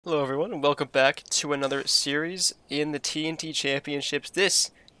Hello everyone and welcome back to another series in the TNT Championships.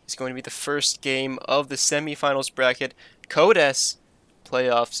 This is going to be the first game of the semifinals bracket, Code S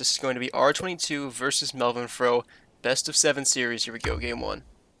playoffs. This is going to be R22 versus Melvinfro, best of 7 series. Here we go, game 1.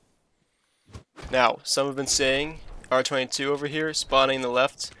 Now, some have been saying R22 over here spawning on the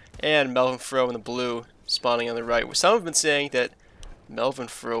left and Melvinfro in the blue spawning on the right. Some have been saying that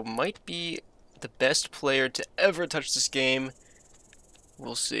Melvinfro might be the best player to ever touch this game.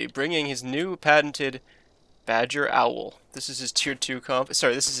 We'll see. Bringing his new patented Badger Owl. This is his tier 2 comp.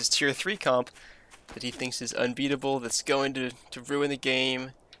 Sorry, this is his tier 3 comp that he thinks is unbeatable, that's going to ruin the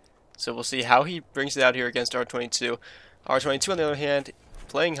game. So we'll see how he brings it out here against R22. R22, on the other hand,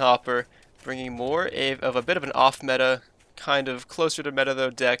 playing Hopper, bringing more of a bit of an off-meta, kind of closer to meta though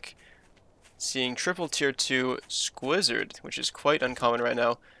deck. Seeing triple tier 2 Squizzard, which is quite uncommon right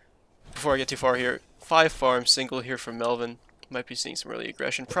now. Before I get too far here, 5 farm single here from Melvin. Might be seeing some early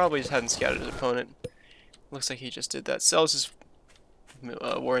aggression. Probably just hadn't scouted his opponent. Looks like he just did that. Sells his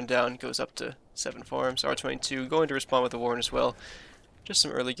Warren down. Goes up to 7 farms. R22 going to respond with the Warren as well. Just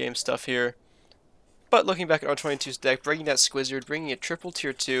some early game stuff here. But looking back at R22's deck, bringing that Squizzard, bringing a triple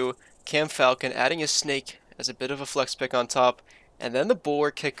tier 2, Cam Falcon, adding a Snake as a bit of a flex pick on top. And then the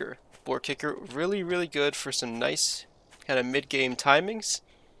Boar Kicker. Boar Kicker really, really good for some nice kind of mid-game timings.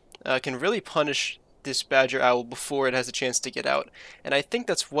 Can really punish this Badger Owl before it has a chance to get out. And I think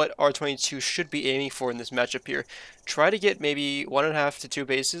that's what R22 should be aiming for in this matchup here. Try to get maybe 1.5 to 2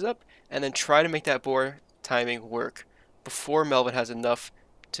 bases up, and then try to make that boar timing work before Melvin has enough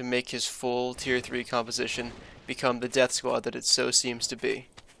to make his full tier 3 composition become the death squad that it so seems to be.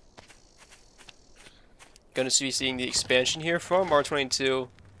 Going to be seeing the expansion here from R22.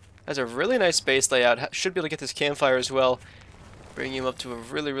 Has a really nice base layout. Should be able to get this campfire as well. Bringing him up to a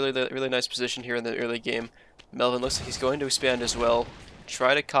really nice position here in the early game. Melvin looks like he's going to expand as well.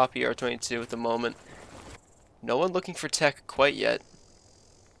 Try to copy R22 at the moment. No one looking for tech quite yet.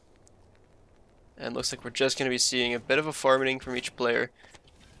 And looks like we're just going to be seeing a bit of a farming from each player.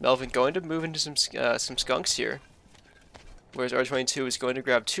 Melvin going to move into some skunks here. Whereas R22 is going to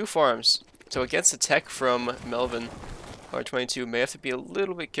grab 2 farms. So against the tech from Melvin, R22 may have to be a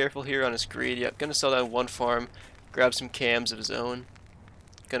little bit careful here on his greed. Yep, going to sell down 1 farm. Grab some cams of his own.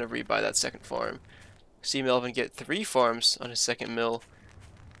 Gonna rebuy that second farm. See Melvin get 3 farms on his second mill.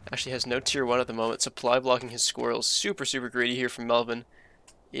 Actually has no tier 1 at the moment. Supply blocking his squirrels. Super greedy here from Melvin.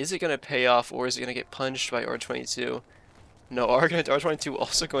 Is it gonna pay off or is it gonna get punched by R22? No, R22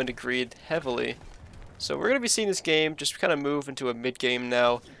 also going to greed heavily. So we're gonna be seeing this game just kind of move into a mid game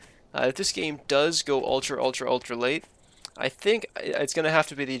now. If this game does go ultra late, I think it's gonna have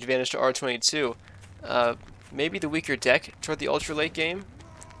to be the advantage to R22. Maybe the weaker deck toward the ultra late game,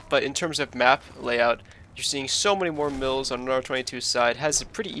 but in terms of map layout, you're seeing so many more mills on R22's side. Has a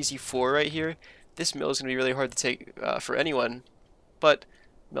pretty easy 4 right here. This mill is going to be really hard to take for anyone, but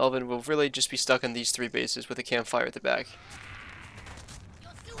Melvin will really just be stuck on these 3 bases with a campfire at the back.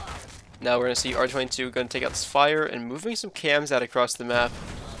 Now we're going to see R22 going to take out this fire and moving some cams out across the map.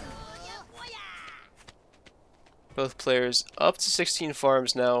 Both players up to 16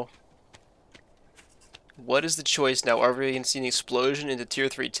 farms now. What is the choice now? Are we going to see an explosion into tier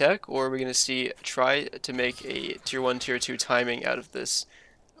 3 tech, or are we going to try to make a tier 1, tier 2 timing out of this?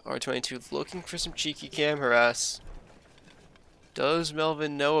 R22 looking for some cheeky cam harass. Does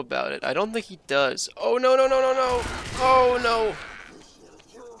Melvin know about it? I don't think he does. Oh no. Oh no.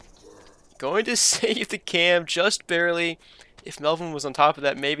 Going to save the cam just barely. If Melvin was on top of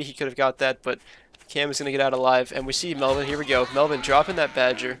that, maybe he could have got that, but Cam is going to get out alive. And we see Melvin, here we go. Melvin dropping that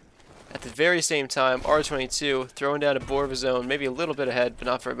Badger. At the very same time, R22 throwing down a boar of his own, maybe a little bit ahead, but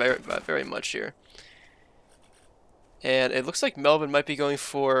not for very much here. And it looks like Melvin might be going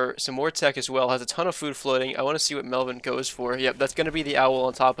for some more tech as well. Has a ton of food floating. I want to see what Melvin goes for. Yep, that's going to be the owl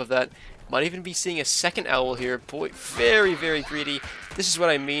on top of that. Might even be seeing a second owl here. Boy, very greedy. This is what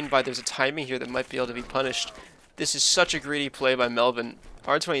I mean by there's a timing here that might be able to be punished. This is such a greedy play by Melvin.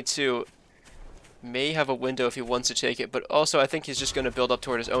 R22 may have a window if he wants to take it, but also I think he's just going to build up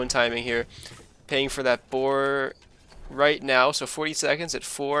toward his own timing here. Paying for that boar right now, so 40 seconds at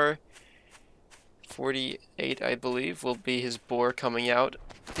 4:48, I believe, will be his boar coming out.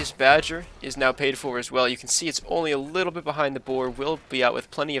 This Badger is now paid for as well. You can see it's only a little bit behind the boar, will be out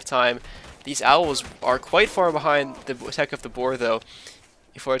with plenty of time. These owls are quite far behind the tech of the boar, though.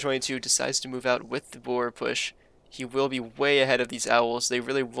 If R22 decides to move out with the boar push, he will be way ahead of these owls. They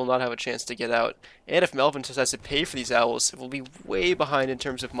really will not have a chance to get out. And if Melvin decides to pay for these owls, it will be way behind in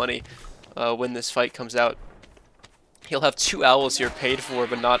terms of money when this fight comes out. He'll have 2 owls here paid for,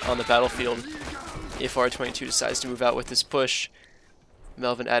 but not on the battlefield if R22 decides to move out with this push.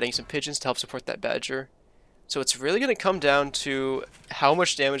 Melvin adding some pigeons to help support that badger. So it's really going to come down to how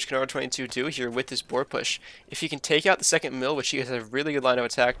much damage can R22 do here with this boar push. If he can take out the second mill, which he has a really good line of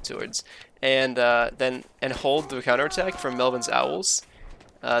attack towards, and hold the counterattack from Melvin's owls,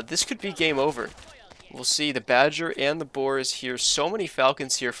 this could be game over. We'll see the badger and the boar is here. So many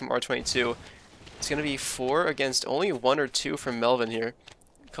falcons here from R22. It's going to be 4 against only 1 or 2 from Melvin here.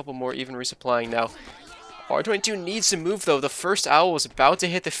 A couple more even resupplying now. R22 needs to move though. The first owl was about to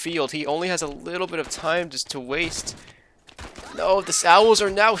hit the field. He only has a little bit of time just to waste. No, the owls are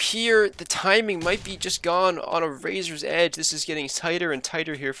now here. The timing might be just gone on a razor's edge. This is getting tighter and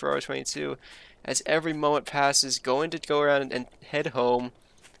tighter here for R22 as every moment passes. Going to go around and head home.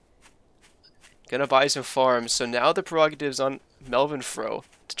 Gonna buy some farms. So now the prerogative's on Melvinfro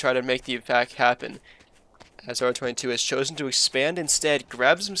to try to make the attack happen. As R22 has chosen to expand instead,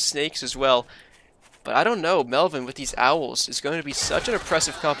 grab some snakes as well. But I don't know, Melvin with these owls is going to be such an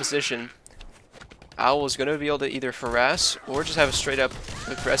oppressive composition. Owl is going to be able to either harass or just have a straight up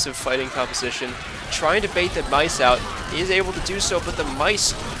aggressive fighting composition. Trying to bait the mice out, he is able to do so, but the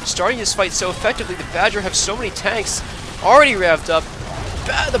mice starting this fight so effectively. The badger have so many tanks already revved up.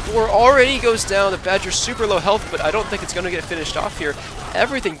 The boar already goes down. The badger's super low health, but I don't think it's going to get finished off here.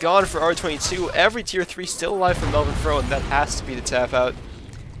 Everything gone for R22. Every tier 3 still alive for Melvinfro, and that has to be the tap out.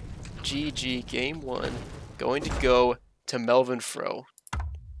 GG, game 1, going to go to Melvinfro.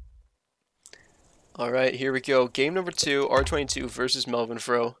 Alright, here we go. Game number 2, R22 versus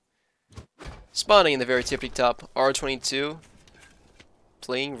Melvinfro. Spawning in the very tippy top, R22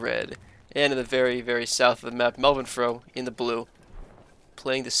 playing red. And in the very, very south of the map, Melvinfro in the blue.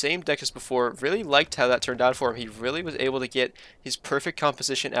 Playing the same deck as before. Really liked how that turned out for him. He really was able to get his perfect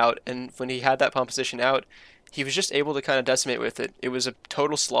composition out, and when he had that composition out, he was just able to kind of decimate with it. It was a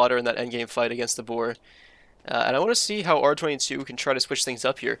total slaughter in that endgame fight against the boar. And I want to see how R22 can try to switch things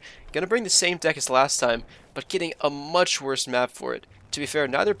up here. Gonna bring the same deck as last time, but getting a much worse map for it. To be fair,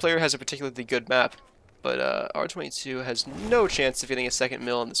 neither player has a particularly good map, but R22 has no chance of getting a second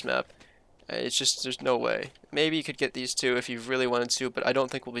mill on this map. It's just, there's no way. Maybe you could get these two if you really wanted to, but I don't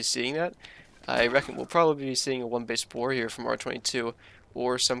think we'll be seeing that. I reckon we'll probably be seeing a 1-base boar here from R22,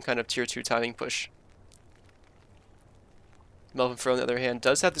 or some kind of tier 2 timing push. Melvinfro, on the other hand,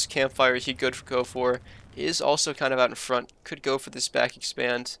 does have this campfire he could go for. Is also kind of out in front. Could go for this back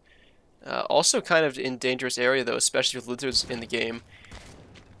expand. Also kind of in dangerous area though, especially with lizards in the game.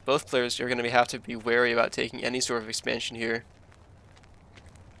 Both players are going to have to be wary about taking any sort of expansion here.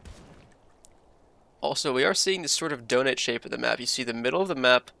 Also, we are seeing this sort of donut shape of the map. You see the middle of the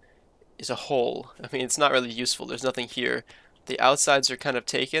map is a hole. I mean, it's not really useful. There's nothing here. The outsides are kind of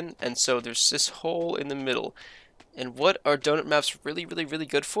taken, and so there's this hole in the middle. And what are donut maps really, really, really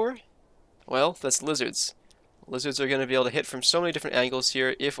good for? Well, that's lizards. Lizards are going to be able to hit from so many different angles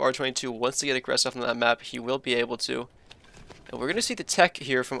here. If R22 wants to get aggressive on that map, he will be able to. And we're going to see the tech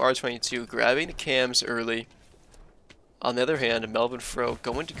here from R22 grabbing the cams early. On the other hand, Melvinfro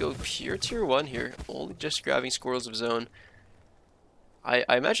going to go pure tier 1 here, only just grabbing squirrels of his own. I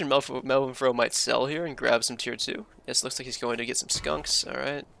imagine Melvinfro might sell here and grab some tier 2. Yes, looks like he's going to get some skunks,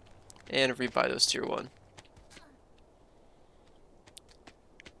 alright. And rebuy those tier 1.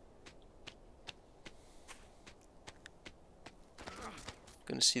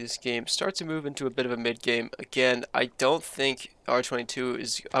 Going to see this game start to move into a bit of a mid game. Again, I don't think R22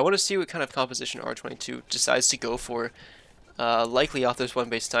 is... I want to see what kind of composition R22 decides to go for. Likely off this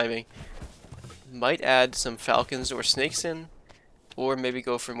 1-base timing. Might add some falcons or snakes in, or maybe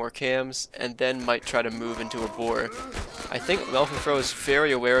go for more cams, and then might try to move into a boar. I think Melvinfro is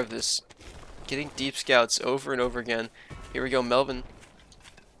very aware of this. Getting deep scouts over and over again. Here we go, Melvin.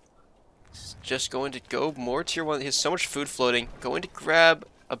 Just going to go more tier 1. He has so much food floating. Going to grab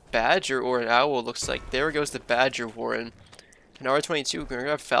a badger or an owl, looks like. There goes the badger warren. And R22 going to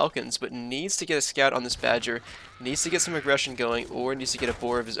grab falcons, but needs to get a scout on this badger. Needs to get some aggression going, or needs to get a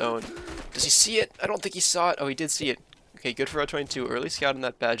boar of his own. Does he see it? I don't think he saw it. Oh, he did see it. Okay, good for R22. Early scout on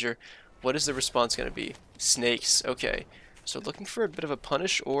that badger. What is the response going to be? Snakes. Okay. So looking for a bit of a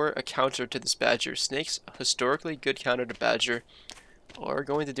punish or a counter to this badger. Snakes, historically good counter to badger, are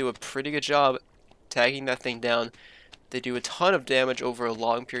going to do a pretty good job tagging that thing down. They do a ton of damage over a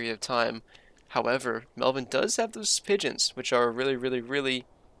long period of time. However, Melvin does have those pigeons, which are really, really, really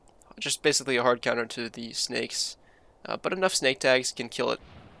just basically a hard counter to the snakes. But enough snake tags can kill it.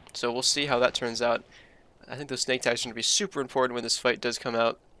 So we'll see how that turns out. I think those snake tags are going to be super important when this fight does come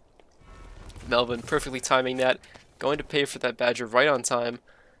out. Melvin perfectly timing that. Going to pay for that badger right on time.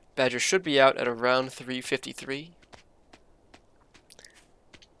 Badger should be out at around 353.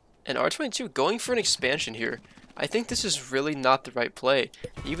 And R22 going for an expansion here. I think this is really not the right play.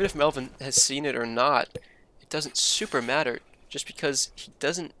 Even if Melvin has seen it or not, it doesn't super matter. Just because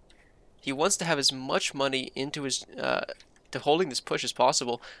he wants to have as much money into his to holding this push as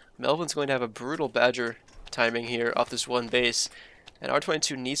possible. Melvin's going to have a brutal Badger timing here off this one base, and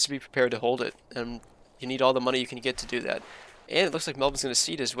R22 needs to be prepared to hold it, and you need all the money you can get to do that. And it looks like Melvin's going to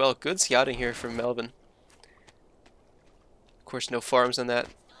seed as well. Good scouting here from Melvin. Of course, no farms on that.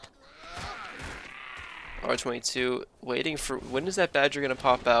 R22 waiting for, when is that Badger going to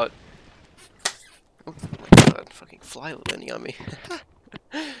pop out? Oh my god, fucking fly landing on me.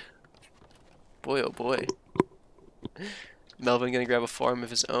 Boy, oh boy. Melvin gonna grab a farm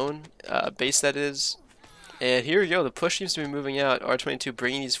of his own, base that is. And here we go, the push seems to be moving out. R22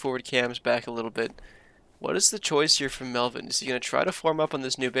 bringing these forward cams back a little bit. What is the choice here from Melvin? Is he going to try to farm up on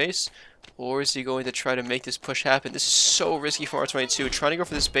this new base? Or is he going to try to make this push happen? This is so risky from R22, trying to go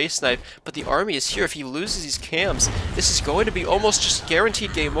for this base snipe, but the army is here. If he loses these cams, this is going to be almost just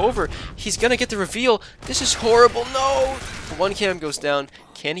guaranteed game over. He's going to get the reveal. This is horrible. No! One cam goes down.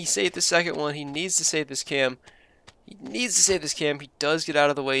 Can he save the second one? He needs to save this cam. He needs to save this cam. He does get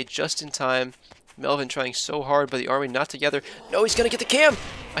out of the way just in time. Melvin trying so hard, but the army not together. No, he's going to get the cam!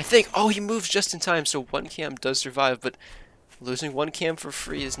 I think. Oh, he moves just in time, so one cam does survive, but losing one cam for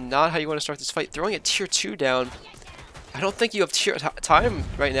free is not how you want to start this fight. Throwing a tier 2 down. I don't think you have time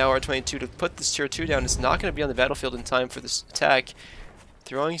right now, R22, to put this tier 2 down. It's not going to be on the battlefield in time for this attack.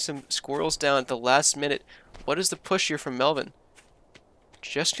 Throwing some squirrels down at the last minute. What is the push here from Melvin?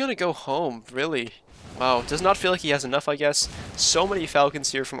 Just going to go home, really. Wow, does not feel like he has enough, I guess. So many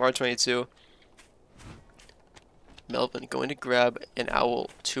Falcons here from R22. Melvin going to grab an owl,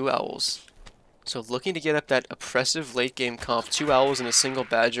 2 owls. So looking to get up that oppressive late game comp, 2 owls and a single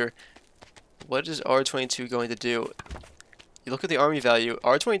Badger. What is R22 going to do? You look at the army value,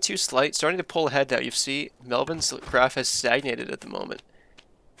 R22 starting to pull ahead now. You see Melvin's graph has stagnated at the moment.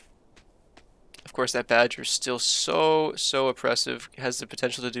 Of course that Badger is still so oppressive, has the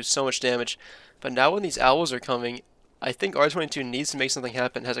potential to do so much damage. But now when these owls are coming, I think R22 needs to make something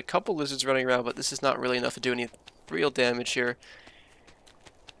happen. Has a couple lizards running around, but this is not really enough to do any real damage here.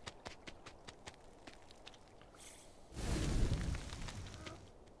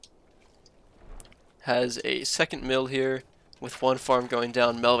 Has a second mill here with one farm going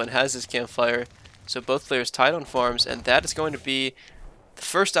down. Melvin has his campfire, so both players tied on farms, and that is going to be the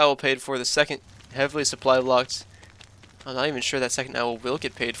first owl paid for, the second heavily supply blocked. I'm not even sure that second owl will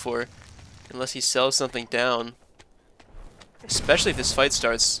get paid for unless he sells something down, especially if this fight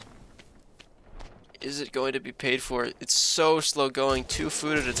starts. Is it going to be paid for? It's so slow going. 2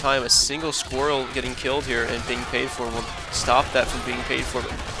 food at a time. A single squirrel getting killed here and being paid for will stop that from being paid for.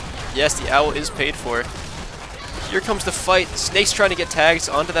 But yes, the owl is paid for. Here comes the fight. Snake's trying to get tags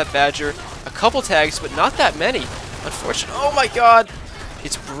onto that Badger. A couple tags, but not that many. Unfortunately. Oh my god!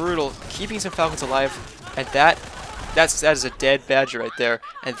 It's brutal. Keeping some Falcons alive. And that is a dead Badger right there.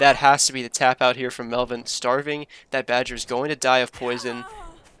 And that has to be the tap out here from Melvin. Starving. That Badger is going to die of poison.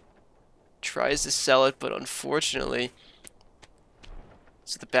 Tries to sell it, but unfortunately.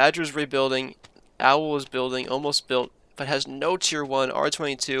 So the Badger is rebuilding. Owl is building, almost built, but has no tier 1.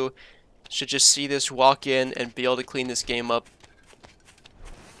 R22 should just see this, walk in, and be able to clean this game up.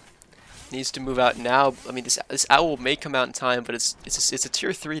 Needs to move out now. I mean, this Owl may come out in time, but it's a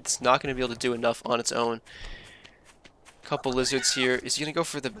tier 3 that's not going to be able to do enough on its own. Couple lizards here. Is he going to go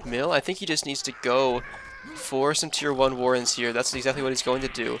for the mill? I think he just needs to go for some tier 1 warrens here. That's exactly what he's going to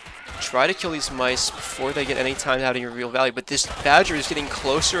do. Try to kill these mice before they get any time having a real value. But this Badger is getting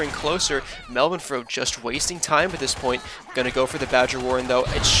closer and closer. Melvinfro just wasting time at this point. Going to go for the Badger warren though.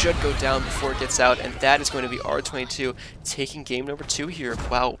 It should go down before it gets out. And that is going to be R22 taking game number 2 here.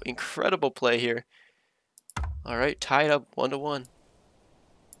 Wow, incredible play here. Alright, tied up 1-1.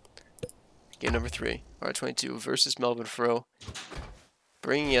 Game number 3. R22 versus Melvinfro.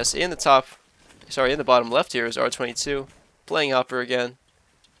 Bringing us in the top. Sorry, in the bottom left here is R22, playing Hopper again,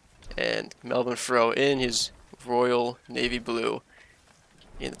 and Melvinfro in his Royal Navy Blue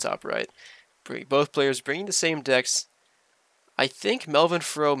in the top right. Both players bringing the same decks. I think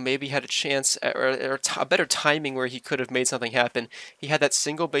Melvinfro maybe had a chance, or a better timing where he could have made something happen. He had that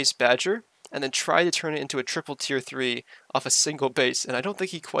single base Badger, and then tried to turn it into a triple tier 3 off a single base, and I don't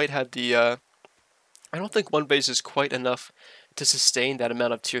think he quite had the, I don't think one base is quite enough to sustain that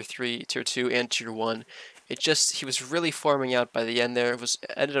amount of tier 3, tier 2, and tier 1. He was really farming out by the end there.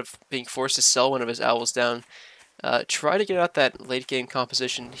 Ended up being forced to sell one of his owls down. Try to get out that late game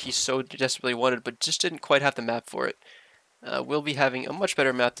composition he so desperately wanted, but just didn't quite have the map for it. We'll be having a much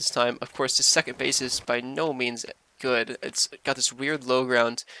better map this time. Of course, the second base is by no means good. It's got this weird low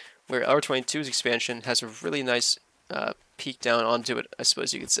ground where R22's expansion has a really nice peek down onto it, I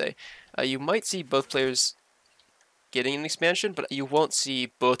suppose you could say. You might see both players getting an expansion, but you won't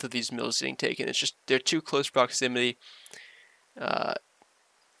see both of these mills getting taken. It's just they're too close proximity.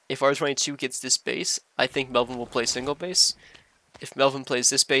 If R22 gets this base, I think Melvin will play single base. If Melvin plays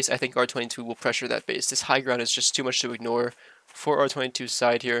this base, I think R22 will pressure that base. This high ground is just too much to ignore for R22's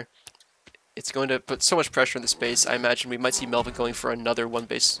side here. It's going to put so much pressure on this base. I imagine we might see Melvin going for another one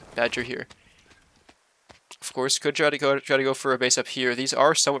base Badger here. Of course, could try to go for a base up here. These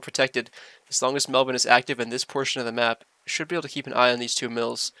are somewhat protected as long as Melvin is active in this portion of the map. Should be able to keep an eye on these two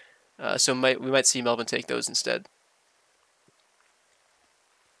mills, so we might see Melvin take those instead.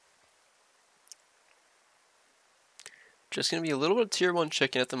 Just going to be a little bit of tier 1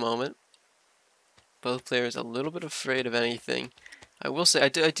 chicken at the moment. Both players a little bit afraid of anything. I will say, I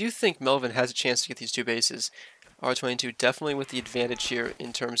do think Melvin has a chance to get these two bases. R22 definitely with the advantage here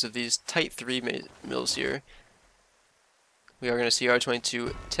in terms of these tight 3 mills here. We are going to see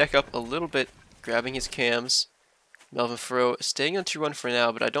R22 tech up a little bit, grabbing his cams. Melvinfro staying on tier 1 for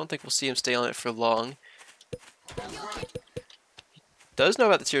now, but I don't think we'll see him stay on it for long. He does know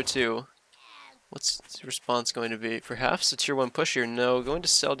about the tier 2. What's his response going to be? Perhaps a tier 1 push here? No, going to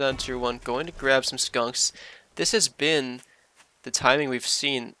sell down tier 1, going to grab some skunks. This has been the timing we've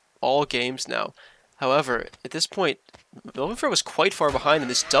seen all games now. However, at this point, Melvinfro was quite far behind in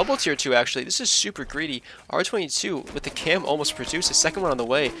this double tier 2 actually. This is super greedy. R22 with the cam almost produced, a second one on the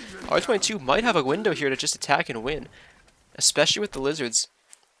way. R22 might have a window here to just attack and win. Especially with the lizards.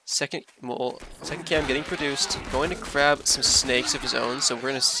 Second cam getting produced, going to grab some snakes of his own, so we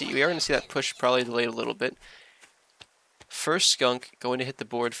are gonna see that push probably delayed a little bit. First skunk going to hit the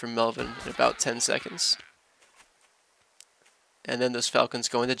board for Melvin in about 10 seconds. And then those falcons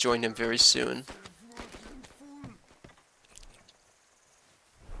going to join him very soon.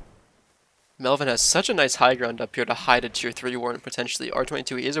 Melvin has such a nice high ground up here to hide a tier 3 warren potentially.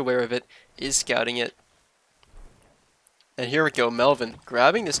 R22 is aware of it, is scouting it. And here we go, Melvin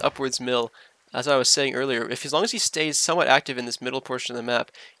grabbing this upwards mill. As I was saying earlier, as long as he stays somewhat active in this middle portion of the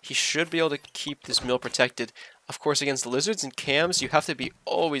map, he should be able to keep this mill protected. Of course, against lizards and cams, you have to be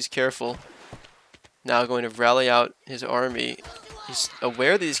always careful. Now going to rally out his army. He's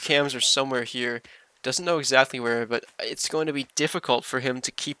aware that these cams are somewhere here. Doesn't know exactly where, but it's going to be difficult for him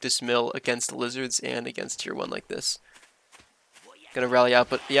to keep this mill against lizards and against tier 1 like this. Gonna rally out,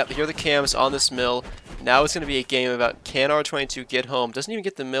 but yep, here are the cams on this mill. Now it's gonna be a game about can R22 get home. Doesn't even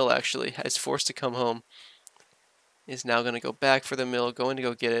get the mill actually. Is forced to come home. Is now gonna go back for the mill, going to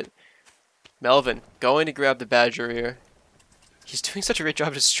go get it. Melvin going to grab the Badger here. He's doing such a great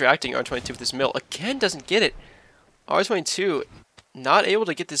job distracting R22 with this mill. Again, doesn't get it. R22 not able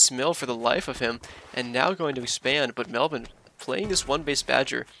to get this mill for the life of him, and now going to expand, but Melvin playing this one base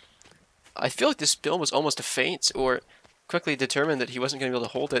Badger. I feel like this build was almost a feint, or quickly determined that he wasn't going to be able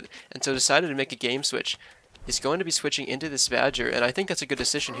to hold it, and so decided to make a game switch. He's going to be switching into this Badger, and I think that's a good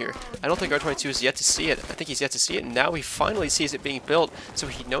decision here. I don't think R22 is yet to see it. I think he's yet to see it, and now he finally sees it being built, so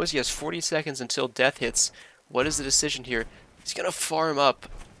he knows he has 40 seconds until death hits. What is the decision here? He's going to farm up.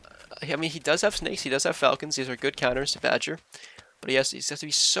 I mean, he does have snakes, he does have falcons. These are good counters to Badger, but he has to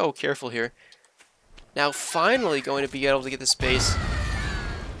be so careful here. Now finally going to be able to get this base.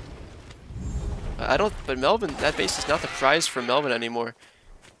 But Melvin, that base is not the prize for Melvin anymore.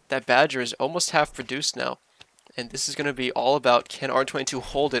 That Badger is almost half produced now. And this is going to be all about can R22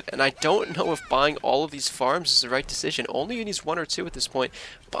 hold it. And I don't know if buying all of these farms is the right decision. Only he needs 1 or 2 at this point.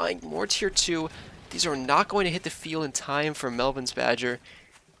 Buying more tier 2. These are not going to hit the field in time for Melvin's Badger.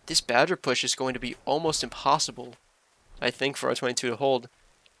 This Badger push is going to be almost impossible, I think, for R22 to hold.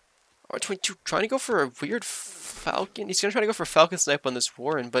 R22 trying to go for a weird falcon. He's going to try to go for a falcon snipe on this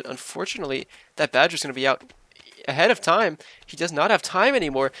warren, but unfortunately that Badger's going to be out ahead of time. He does not have time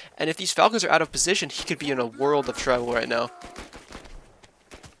anymore, and if these falcons are out of position, he could be in a world of trouble right now.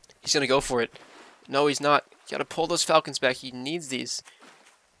 He's going to go for it. No, he's not. Got to pull those falcons back. He needs these.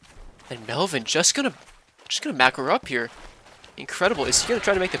 And Melvin just gonna mac her up here. Incredible. Is he going to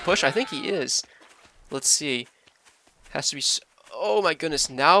try to make the push? I think he is. Let's see. Has to be... Oh my goodness,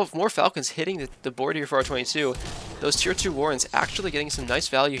 now more falcons hitting the board here for R22. Those tier 2 warrens actually getting some nice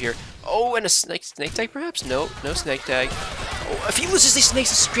value here. Oh, and a snake tag perhaps? No, no snake tag. Oh, if he loses these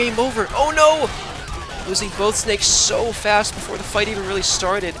snakes, it's game over. Oh no! Losing both snakes so fast before the fight even really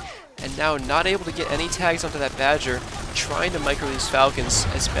started. And now not able to get any tags onto that Badger. Trying to micro these falcons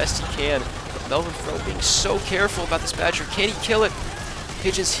as best he can. But Melvinfro being so careful about this Badger. Can he kill it?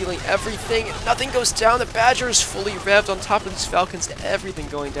 Pigeons healing everything. Nothing goes down. The Badger is fully revved on top of these falcons. Everything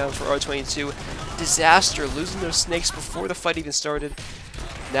going down for R22. Disaster. Losing those snakes before the fight even started.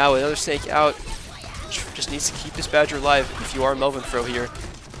 Now another snake out. Just needs to keep this Badger alive if you are Melvinfro here.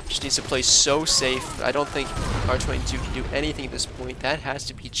 Just needs to play so safe. I don't think R22 can do anything at this point. That has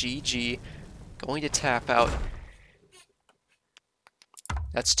to be GG. Going to tap out.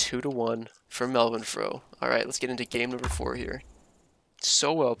 That's 2-1 for Melvinfro. Alright, let's get into game number 4 here.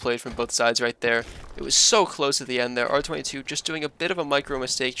 So well played from both sides right there. It was so close at the end there. R22 just doing a bit of a micro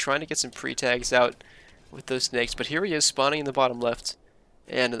mistake, trying to get some pre-tags out with those snakes. But here he is, spawning in the bottom left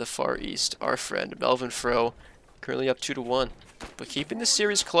and in the far east. Our friend Melvinfro, currently up 2-1. But keeping the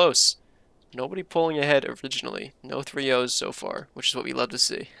series close. Nobody pulling ahead originally. No 3-0s so far, which is what we love to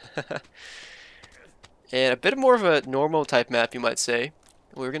see. And a bit more of a normal type map, you might say.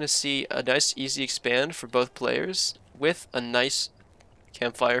 We're going to see a nice easy expand for both players with a nice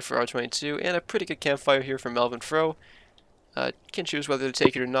campfire for R22 and a pretty good campfire here for Melvinfro. Can choose whether to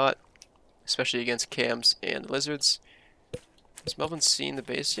take it or not, especially against cams and lizards. Has Melvin seen the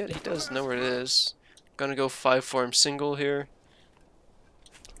base yet? He does know where it is. Gonna go 5-farm single here.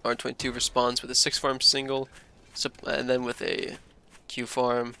 R22 responds with a 6-farm single, and then with a Q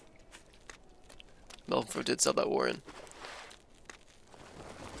farm. Melvinfro did sell that Warren.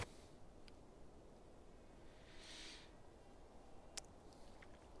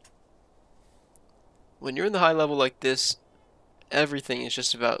 When you're in the high level like this, everything is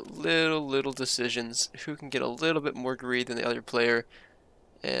just about little decisions. Who can get a little bit more greed than the other player.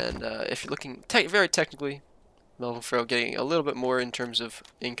 And if you're looking very technically, Melvinfro getting a little bit more in terms of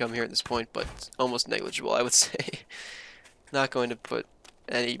income here at this point, but it's almost negligible, I would say. Not going to put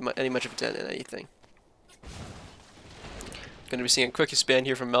any much of a dent in anything. Going to be seeing a quick expand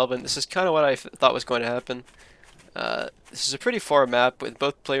here from Melvin. This is kind of what I thought was going to happen. This is a pretty far map, with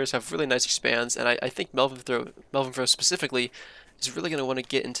both players have really nice expands, and I think Melvinfro specifically is really going to want to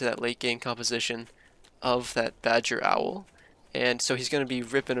get into that late game composition of that Badger Owl. And so he's going to be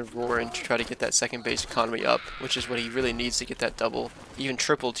ripping and roaring to try to get that second base economy up, which is what he really needs to get that double, even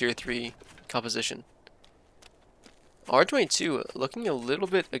triple tier 3 composition. R22 looking a little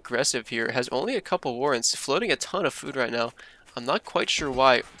bit aggressive here, has only a couple warrants, floating a ton of food right now. I'm not quite sure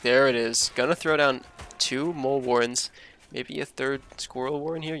why. There it is. Gonna throw down 2 mole warrens. Maybe a 3rd squirrel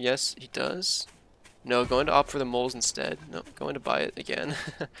warren here. Yes, he does. No, going to opt for the moles instead. No, going to buy it again.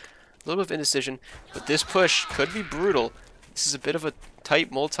 A little bit of indecision, but this push could be brutal. This is a bit of a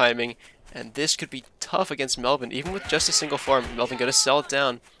tight mole timing, and this could be tough against Melvin, even with just a single farm. Melvin gonna sell it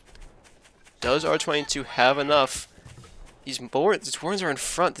down. Does R22 have enough? These warrens are in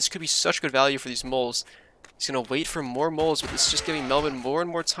front. This could be such good value for these moles. He's going to wait for more moles, but it's just giving Melvin more and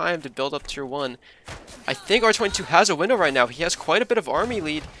more time to build up tier 1. I think R22 has a window right now. He has quite a bit of army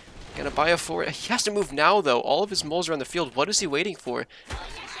lead. Going to buy a forward. He has to move now, though. All of his moles are on the field. What is he waiting for?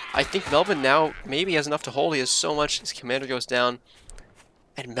 I think Melvin now maybe has enough to hold. He has so much. His commander goes down.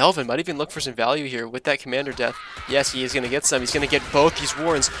 And Melvin might even look for some value here with that commander death. Yes, he is going to get some. He's going to get both these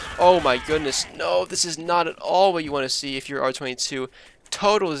warrens. Oh my goodness. No, this is not at all what you want to see if you're R22.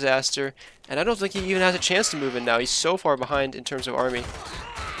 Total disaster. And I don't think he even has a chance to move in now. He's so far behind in terms of army.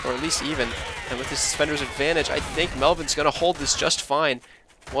 Or at least even. And with this defender's advantage, I think Melvin's going to hold this just fine.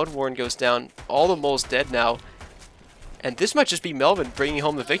 One warren goes down. All the moles dead now. And this might just be Melvin bringing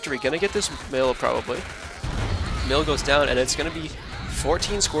home the victory. Going to get this mill probably. Mill goes down, and it's going to be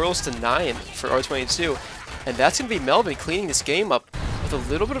 14 squirrels to 9 for R22. And that's going to be Melvin cleaning this game up with a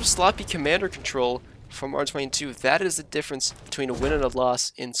little bit of sloppy commander control from R22. That is the difference between a win and a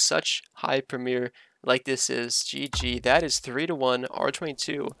loss in such high premier like this is. GG. That is 3-1.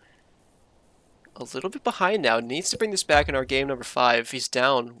 R22 a little bit behind now. Needs to bring this back in our game number 5. He's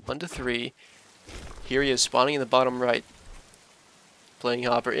down 1-3. Here he is spawning in the bottom right. Playing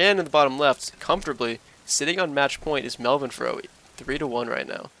Hopper. And in the bottom left, comfortably sitting on match point is Melvinfro. 3-1 right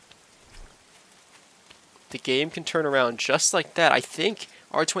now. The game can turn around just like that. I think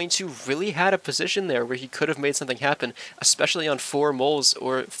R22 really had a position there where he could have made something happen, especially on 4 moles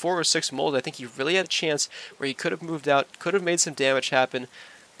or 4 or 6 moles. I think he really had a chance where he could have moved out, could have made some damage happen.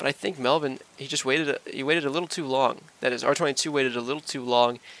 But I think Melvin, he just waited. He waited a little too long. That is, R22 waited a little too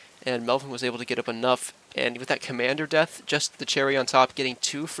long, and Melvin was able to get up enough. And with that commander death, just the cherry on top, getting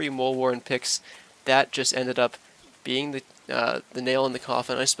 2 free mole warren picks, that just ended up being the nail in the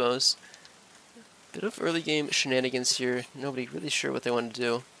coffin, I suppose. Bit of early game shenanigans here. Nobody really sure what they want to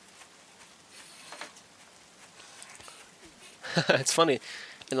do. It's funny.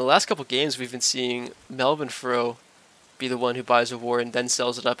 In the last couple games, we've been seeing Melvinfro be the one who buys a war and then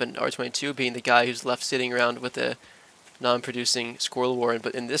sells it up, and R22 being the guy who's left sitting around with a non-producing squirrel warren.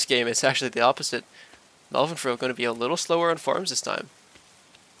 But in this game, it's actually the opposite. Melvinfro going to be a little slower on farms this time.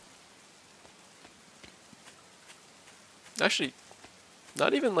 Actually,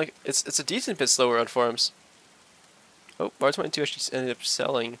 Not even like it's a decent bit slower on farms. Oh, R22 actually ended up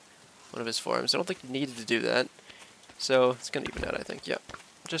selling one of his farms. I don't think he needed to do that. So it's gonna even out, I think. Yeah,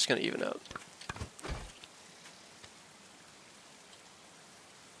 just gonna even out.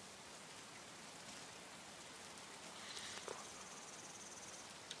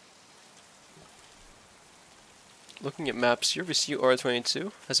 Looking at maps here, we see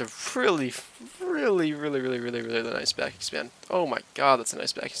R22 has a really nice back expand. Oh my god, that's a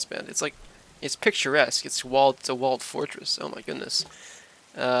nice back expand. It's like, it's picturesque. It's walled. It's a walled fortress. Oh my goodness.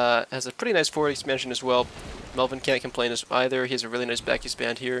 Has a pretty nice forward expansion as well. Melvin can't complain as either. He has a really nice back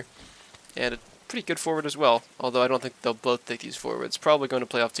expand here, and a pretty good forward as well. Although I don't think they'll both take these forwards. Probably going to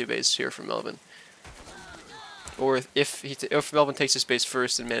play off 2 bases here for Melvin. Or if Melvin takes his base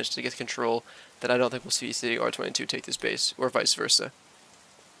first and manages to get control, then I don't think we'll see R22 take this base, or vice versa.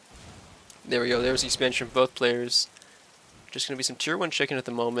 There we go. There's the expansion from both players. Just going to be some tier 1 chicken at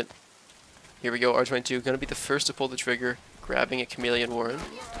the moment. Here we go. R22 going to be the first to pull the trigger, grabbing a Chameleon Warren.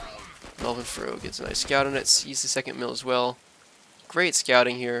 Melvinfro gets a nice scout on it, sees the second mill as well. Great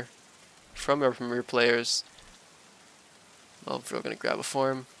scouting here from our premier players. Melvinfro going to grab a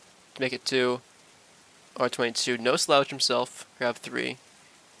farm, make it 2. R22, no slouch himself, grab 3.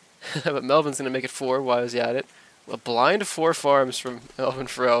 But Melvin's going to make it 4. Why is he at it? A blind 4 farms from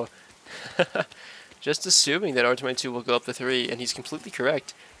Melvinfro. Just assuming that R22 will go up to 3, and he's completely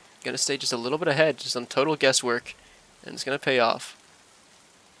correct. Going to stay just a little bit ahead, just on total guesswork, and it's going to pay off.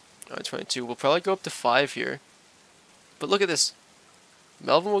 R22 will probably go up to 5 here. But look at this.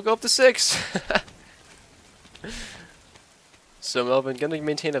 Melvin will go up to 6. So Melvin going to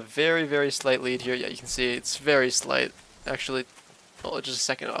maintain a very slight lead here. Yeah, you can see it's very slight. Actually, oh, just a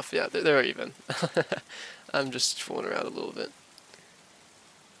second off. Yeah, they're even. I'm just fooling around a little bit.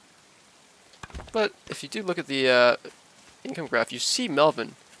 But if you do look at the income graph, you see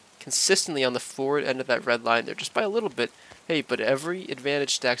Melvin consistently on the forward end of that red line there, just by a little bit. Hey, but every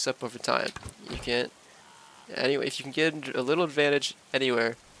advantage stacks up over time. You can't... Anyway, if you can get a little advantage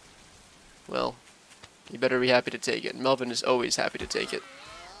anywhere, well, you better be happy to take it. Melvin is always happy to take it.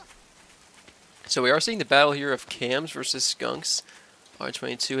 So we are seeing the battle here of cams versus skunks.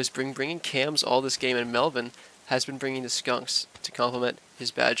 R22 is bringing cams all this game, and Melvin has been bringing the skunks to complement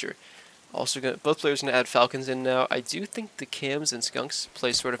his badger. Also, both players are going to add falcons in now. I do think the cams and skunks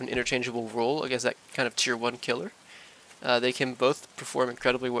play sort of an interchangeable role against that kind of tier 1 killer. They can both perform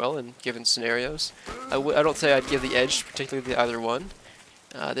incredibly well in given scenarios. I don't say I'd give the edge particularly to either one.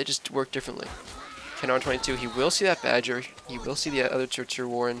 They just work differently. Can R22, he will see that badger. He will see the other tier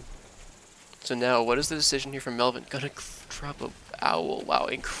Warren. So now, what is the decision here from Melvin? Gonna drop a owl. Wow,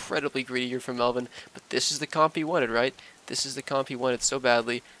 incredibly greedy here from Melvin. But this is the comp he wanted, right? This is the comp he wanted so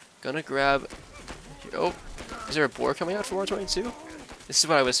badly. Gonna grab... Oh, is there a boar coming out from R22? This is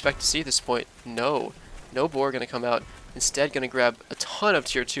what I would expect to see at this point. No. No boar gonna come out. Instead, gonna grab a ton of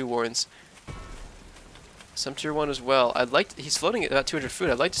tier 2 Warrens. Some tier 1 as well. He's floating at about 200 food.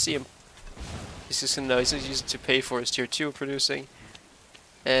 I'd like to see him... He's just gonna use it to pay for his tier 2 producing.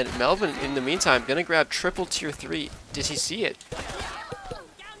 And Melvin, in the meantime, gonna grab triple tier 3. Did he see it?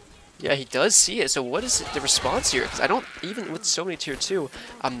 Yeah, he does see it. So what is the response here? Because I don't, even with so many tier 2,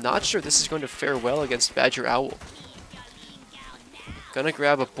 I'm not sure this is going to fare well against Badger Owl. Gonna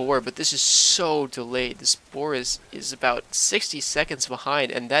grab a boar, but this is so delayed. This boar is about 60 seconds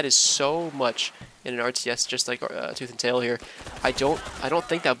behind, and that is so much in an RTS, just like Tooth and Tail here. I don't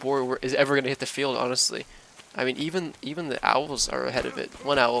think that boar is ever gonna hit the field, honestly. I mean, even the owls are ahead of it.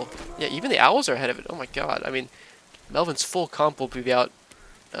 One owl, yeah, even the owls are ahead of it. Oh my god! I mean, Melvin's full comp will be out.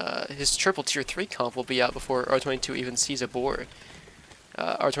 His triple tier 3 comp will be out before R22 even sees a boar.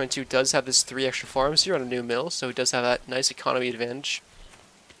 R22 does have this 3 extra farms here on a new mill, so he does have that nice economy advantage.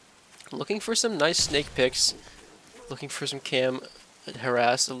 Looking for some nice snake picks, looking for some cam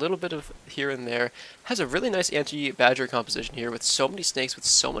harass, a little bit of here and there. Has a really nice anti-badger composition here with so many snakes, with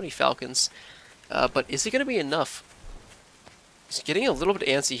so many falcons. But is it going to be enough? He's getting a little bit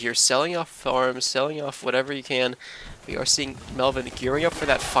antsy here, selling off farms, selling off whatever he can. We are seeing Melvin gearing up for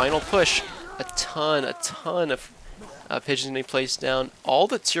that final push. A ton of pigeons getting placed down. All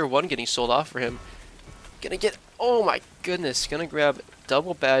the tier 1 getting sold off for him. Gonna get, oh my goodness, gonna grab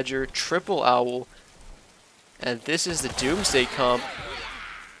double badger, triple owl. And this is the doomsday comp.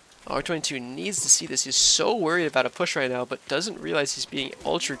 R22 needs to see this. He's so worried about a push right now, but doesn't realize he's being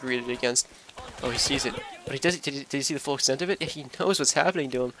ultra greeted against. Oh, he sees it. But he does. Did he see the full extent of it? Yeah, he knows what's happening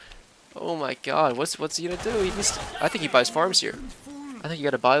to him. Oh my god, what's he gonna do? I think he buys farms here. I think you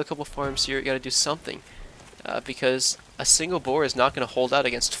gotta buy a couple farms here. You gotta do something. Because a single boar is not going to hold out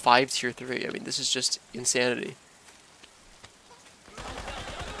against 5 tier 3. I mean, this is just insanity.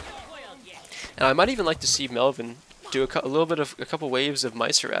 And I might even like to see Melvin do a little bit of a couple waves of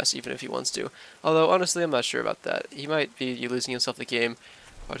mice harass, even if he wants to. Although, honestly, I'm not sure about that. He might be losing himself the game.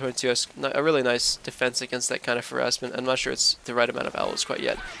 R22 has a really nice defense against that kind of harassment. I'm not sure it's the right amount of owls quite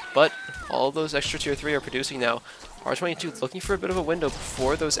yet. But all those extra tier 3 are producing now. R22 looking for a bit of a window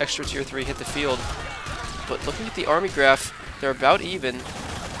before those extra tier 3 hit the field. But looking at the army graph, they're about even.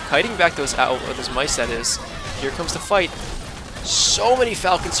 Kiting back those owl, or those mice, that is. Here comes the fight. So many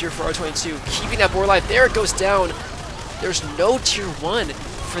falcons here for R22, keeping that boar alive. There it goes down. There's no tier 1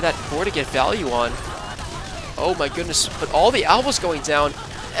 for that boar to get value on. Oh my goodness, but all the owls going down,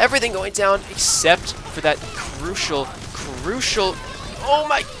 everything going down except for that crucial, oh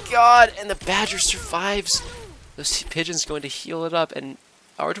my god, and the badger survives. Those pigeons going to heal it up, and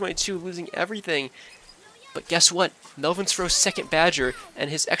R22 losing everything. But guess what? Melvinfro's second badger,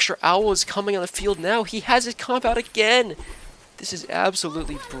 and his extra owl is coming on the field now. He has his comp out again. This is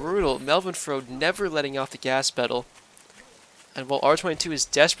absolutely brutal. Melvinfro never letting off the gas pedal. And while R22 is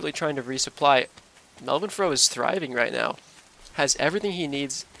desperately trying to resupply, Melvinfro is thriving right now. Has everything he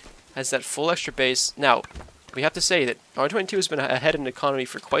needs, has that full extra base. Now, we have to say that R22 has been ahead in economy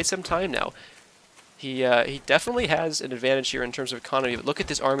for quite some time now. He definitely has an advantage here in terms of economy, but look at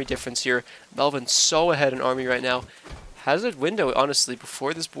this army difference here. Melvin's so ahead in army right now. Has a window, honestly,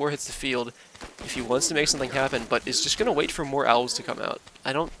 before this boar hits the field, if he wants to make something happen, but is just going to wait for more owls to come out.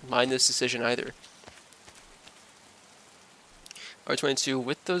 I don't mind this decision either. R22,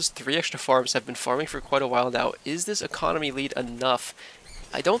 with those 3 extra farms, have been farming for quite a while now. Is this economy lead enough?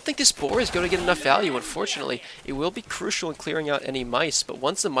 I don't think this boar is going to get enough value, unfortunately. It will be crucial in clearing out any mice, but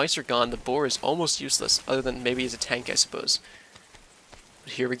once the mice are gone, the boar is almost useless, other than maybe as a tank, I suppose.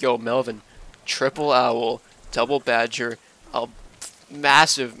 But here we go, Melvin. Triple owl, double badger, a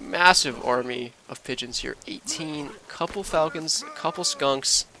massive, massive army of pigeons here. 18, couple falcons, couple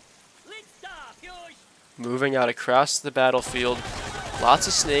skunks. Moving out across the battlefield. Lots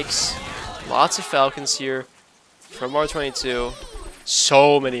of snakes, lots of falcons here from R22.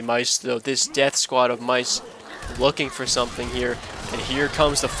 So many mice, though. This death squad of mice looking for something here. And here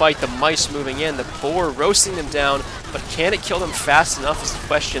comes the fight. The mice moving in. The boar roasting them down. But can it kill them fast enough is the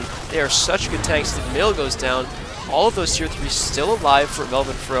question. They are such good tanks. The mill goes down. All of those tier 3 still alive for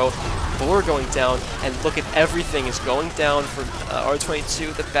Melvinfro. Boar going down. And look at everything is going down for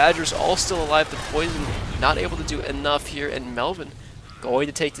R22. The badgers all still alive. The poison not able to do enough here. And Melvin going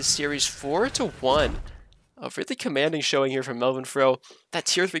to take this series 4-1. A really commanding showing here from Melvinfro. That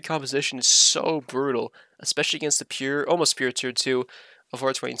tier 3 composition is so brutal, especially against the pure, almost pure tier 2 of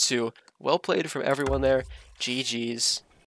R22. Well played from everyone there. GG's.